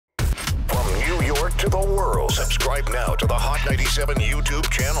to the world. Subscribe now to the Hot 97 YouTube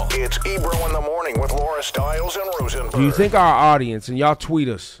channel. It's Ebro in the Morning with Laura Stiles and Rosenberg. Do you think our audience, and y'all tweet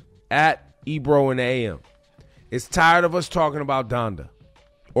us, at Ebro in the AM, is tired of us talking about Donda?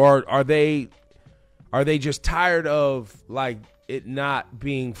 Or are they just tired of, like, it not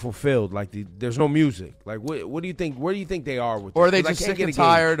being fulfilled? Like, there's no music. Like, what do you think? Where do you think they are with this? Or are they just sick and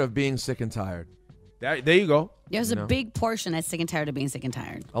tired of being sick and tired? There you go. There's a big portion that's sick and tired of being sick and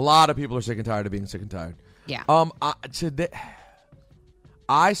tired. A lot of people are sick and tired of being sick and tired. Yeah. Today,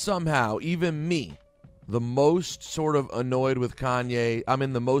 I somehow, even me, the most sort of annoyed with Kanye, I'm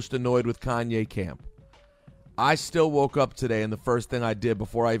in the most annoyed with Kanye camp. I still woke up today, and the first thing I did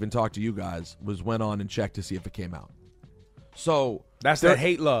before I even talked to you guys was went on and checked to see if it came out. So that's that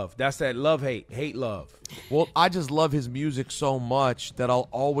hate-love. That's that love-hate, hate-love. Well, I just love his music so much that I'll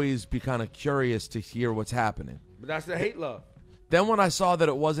always be kind of curious to hear what's happening. But that's the hate-love. Then when I saw that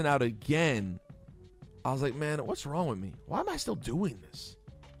it wasn't out again, I was like, man, what's wrong with me? Why am I still doing this?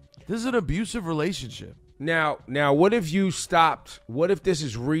 This is an abusive relationship. Now, what if you stopped? What if this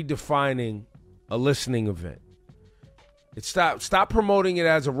is redefining a listening event? It stop promoting it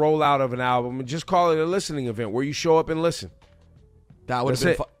as a rollout of an album and just call it a listening event where you show up and listen. That would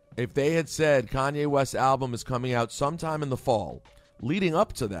have been if they had said Kanye West's album is coming out sometime in the fall. Leading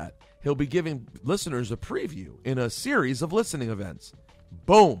up to that, he'll be giving listeners a preview in a series of listening events.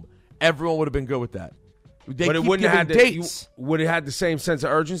 Boom. Everyone would have been good with that. But it wouldn't have had dates. Would it have the same sense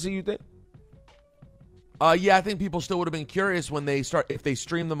of urgency, you think? Yeah, I think people still would have been curious when if they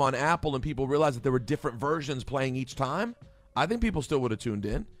streamed them on Apple and people realized that there were different versions playing each time. I think people still would have tuned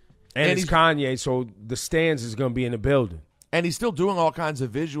in. And it's Kanye, so the stands is going to be in the building. And he's still doing all kinds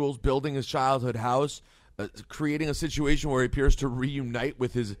of visuals, building his childhood house, creating a situation where he appears to reunite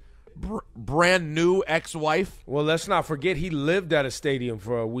with his brand new ex-wife. Well, let's not forget he lived at a stadium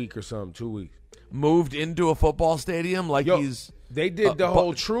for a week or something, 2 weeks. Moved into a football stadium They did the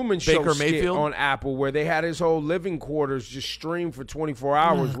whole Truman Show Baker skit Mayfield on Apple where they had his whole living quarters just streamed for 24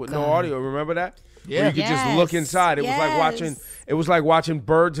 hours with no audio. Remember that? Yeah. Where you could just look inside. It was like watching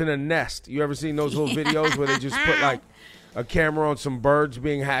birds in a nest. You ever seen those little videos where they just put like a camera on some birds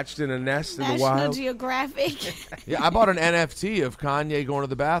being hatched in a nest in the wild? National Geographic. Yeah, I bought an NFT of Kanye going to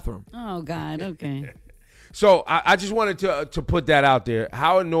the bathroom. Oh, God. Okay. So I just wanted to put that out there.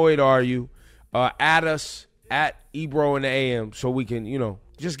 How annoyed are you? At us at Ebro in the AM so we can,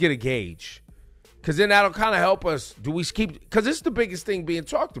 just get a gauge. Because then that'll kind of help us. Do we keep, because it's the biggest thing being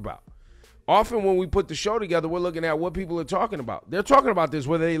talked about. Often when we put the show together, we're looking at what people are talking about. They're talking about this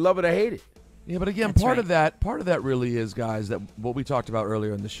whether they love it or hate it. Yeah, but again, part of that really is, guys, that what we talked about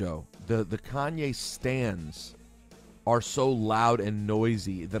earlier in the show. The Kanye stans are so loud and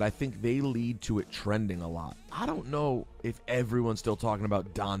noisy that I think they lead to it trending a lot. I don't know if everyone's still talking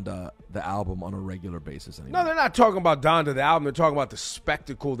about Donda, the album, on a regular basis anymore. No, they're not talking about Donda, the album. They're talking about the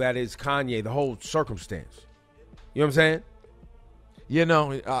spectacle that is Kanye, the whole circumstance. You know what I'm saying?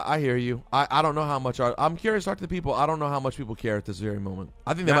 I hear you. I don't know how much. I'm curious to talk to the people. I don't know how much people care at this very moment.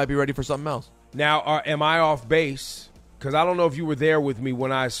 I think they might be ready for something else. Now, am I off base? Because I don't know if you were there with me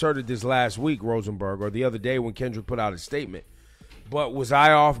when I asserted this last week, Rosenberg, or the other day when Kendrick put out his statement. But was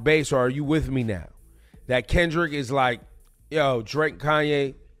I off base, or are you with me now? That Kendrick is like, yo, Drake,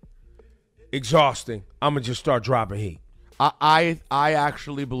 Kanye, exhausting. I'm going to just start dropping heat. I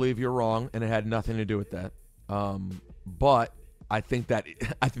actually believe you're wrong, and it had nothing to do with that. But I think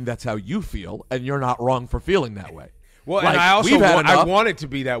that's how you feel, and you're not wrong for feeling that way. Well, and I also I want it to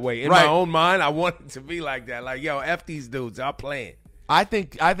be that way. In my own mind, I want it to be like that. Like, yo, F these dudes. I'm playing. I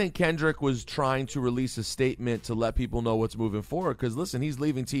think Kendrick was trying to release a statement to let people know what's moving forward. Because, listen, he's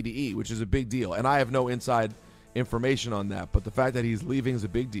leaving TDE, which is a big deal. And I have no inside information on that. But the fact that he's leaving is a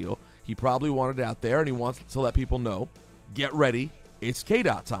big deal. He probably wanted it out there, and he wants to let people know, get ready. It's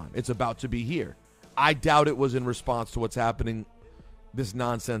K-Dot time. It's about to be here. I doubt it was in response to what's happening, this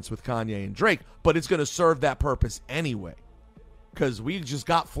nonsense with Kanye and Drake, but it's going to serve that purpose anyway, because we just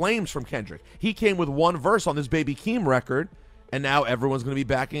got flames from Kendrick. He came with one verse on this Baby Keem record, and now everyone's going to be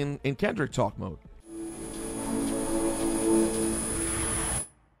back in Kendrick talk mode.